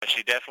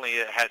she definitely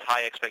has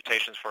high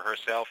expectations for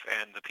herself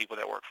and the people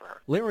that work for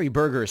her. Larry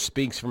Berger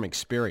speaks from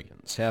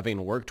experience,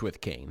 having worked with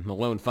Cain, the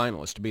lone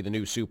finalist to be the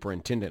new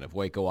superintendent of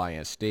Waco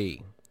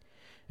ISD.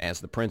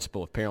 As the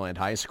principal of Pearland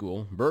High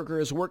School, Berger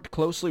has worked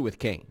closely with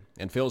Cain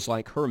and feels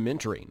like her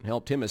mentoring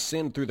helped him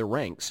ascend through the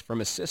ranks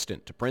from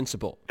assistant to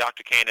principal.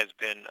 Dr. Cain has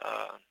been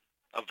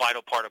a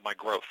vital part of my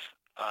growth.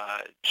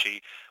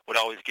 She would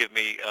always give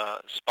me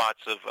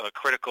spots of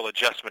critical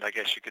adjustment, I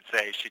guess you could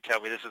say. She'd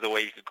tell me, this is the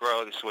way you could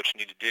grow, this is what you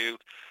need to do.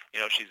 You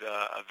know, she's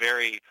a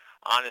very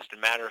honest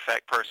and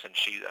matter-of-fact person.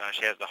 She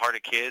has the heart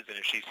of kids, and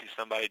if she sees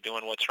somebody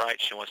doing what's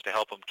right, she wants to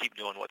help them keep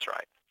doing what's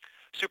right.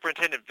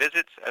 Superintendent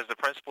visits as the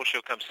principal.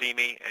 She'll come see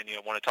me and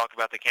want to talk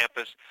about the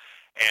campus.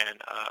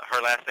 And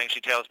her last thing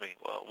she tells me,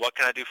 well, what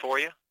can I do for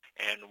you?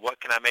 And what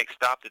can I make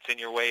stop that's in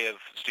your way of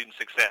student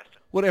success?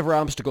 Whatever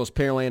obstacles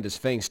Pearland has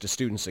faced to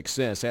student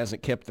success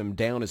hasn't kept them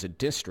down as a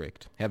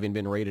district, having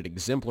been rated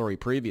exemplary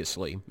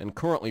previously and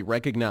currently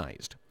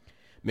recognized.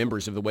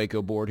 Members of the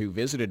Waco board who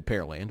visited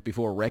Pearland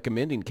before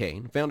recommending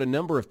Cain found a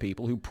number of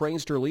people who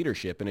praised her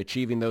leadership in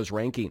achieving those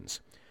rankings.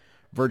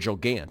 Virgil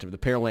Gant of the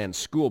Pearland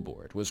School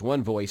Board was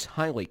one voice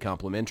highly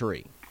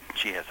complimentary.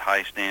 She has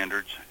high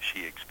standards.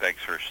 She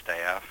expects her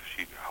staff.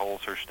 She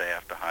holds her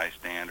staff to high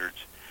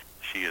standards.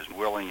 She is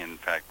willing, in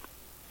fact,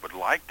 would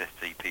like to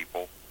see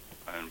people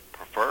and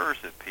prefers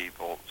that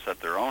people set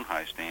their own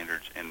high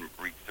standards and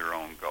reach their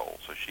own goals.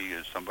 So she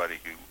is somebody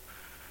who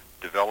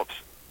develops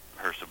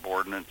her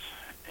subordinates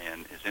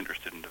and is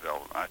interested in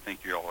development. I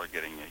think you all are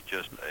getting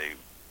just a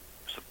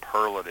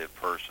superlative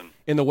person.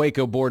 In the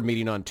Waco board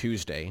meeting on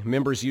Tuesday,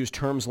 members used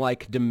terms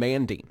like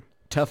demanding,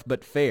 tough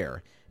but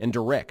fair, and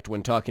direct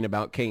when talking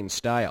about Cain's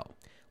style.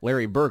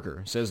 Larry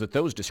Berger says that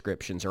those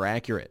descriptions are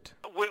accurate.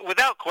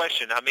 Without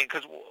question, I mean,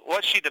 because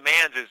what she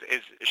demands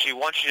is she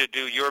wants you to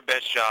do your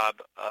best job,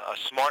 a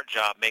smart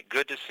job, make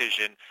good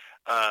decision,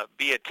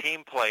 be a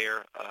team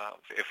player.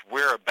 If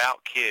we're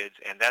about kids,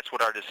 and that's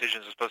what our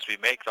decisions are supposed to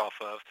be made off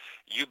of,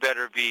 you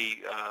better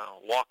be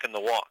walking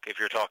the walk if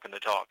you're talking the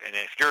talk. And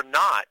if you're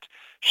not,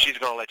 she's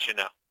going to let you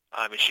know.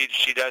 I mean,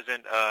 she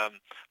doesn't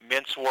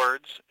mince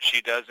words.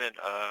 She doesn't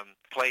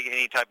play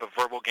any type of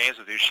verbal games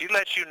with you. She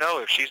lets you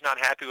know if she's not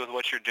happy with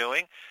what you're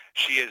doing.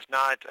 She is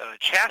not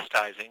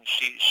chastising.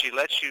 She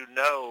lets you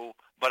know,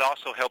 but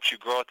also helps you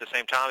grow at the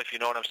same time, if you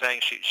know what I'm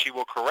saying. She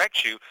will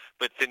correct you,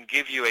 but then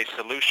give you a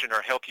solution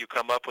or help you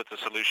come up with a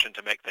solution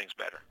to make things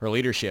better. Her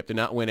leadership did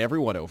not win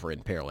everyone over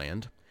in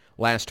Pearland.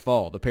 Last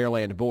fall, the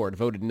Pearland board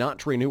voted not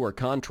to renew her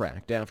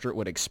contract after it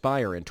would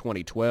expire in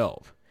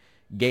 2012.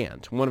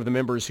 Gant, one of the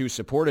members who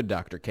supported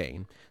Dr.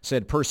 Cain,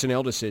 said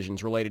personnel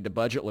decisions related to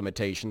budget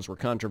limitations were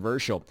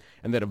controversial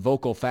and that a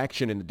vocal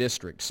faction in the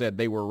district said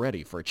they were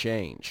ready for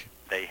change.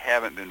 They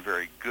haven't been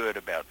very good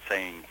about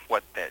saying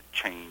what that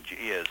change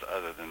is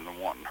other than the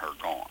wanting her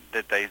gone.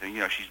 That they,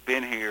 she's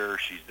been here,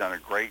 she's done a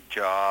great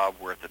job,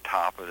 we're at the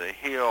top of the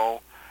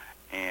hill,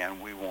 and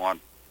we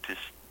want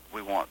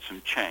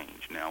some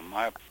change. Now,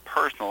 my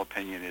personal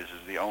opinion is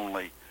the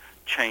only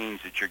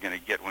change that you're going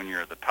to get when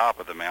you're at the top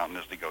of the mountain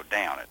is to go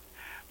down it.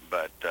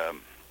 But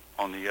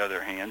on the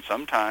other hand,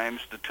 sometimes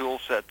the tool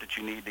set that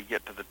you need to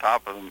get to the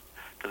top of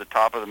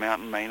the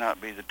mountain may not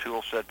be the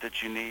tool set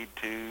that you need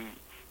to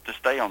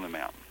stay on the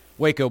mountain.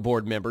 Waco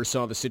board members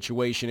saw the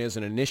situation as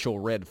an initial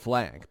red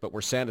flag, but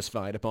were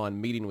satisfied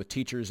upon meeting with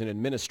teachers and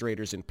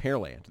administrators in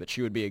Pearland that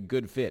she would be a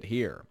good fit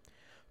here.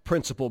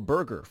 Principal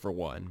Berger, for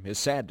one, is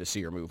sad to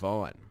see her move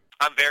on.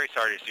 I'm very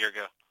sorry to see her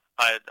go.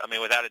 I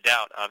mean, without a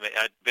doubt,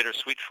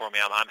 bittersweet for me.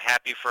 I'm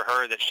happy for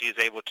her that she is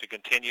able to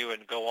continue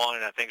and go on,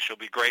 and I think she'll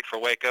be great for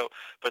Waco.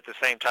 But at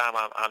the same time,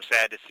 I'm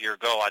sad to see her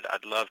go.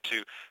 I'd love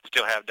to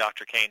still have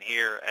Dr. Cain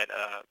here at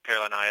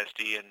Pearland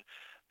ISD and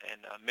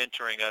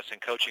mentoring us and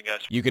coaching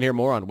us. You can hear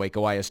more on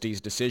Waco ISD's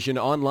decision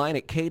online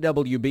at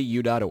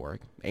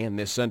kwbu.org and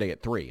this Sunday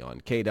at 3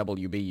 on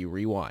KWBU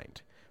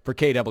Rewind. For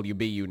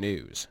KWBU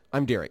News,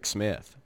 I'm Derek Smith.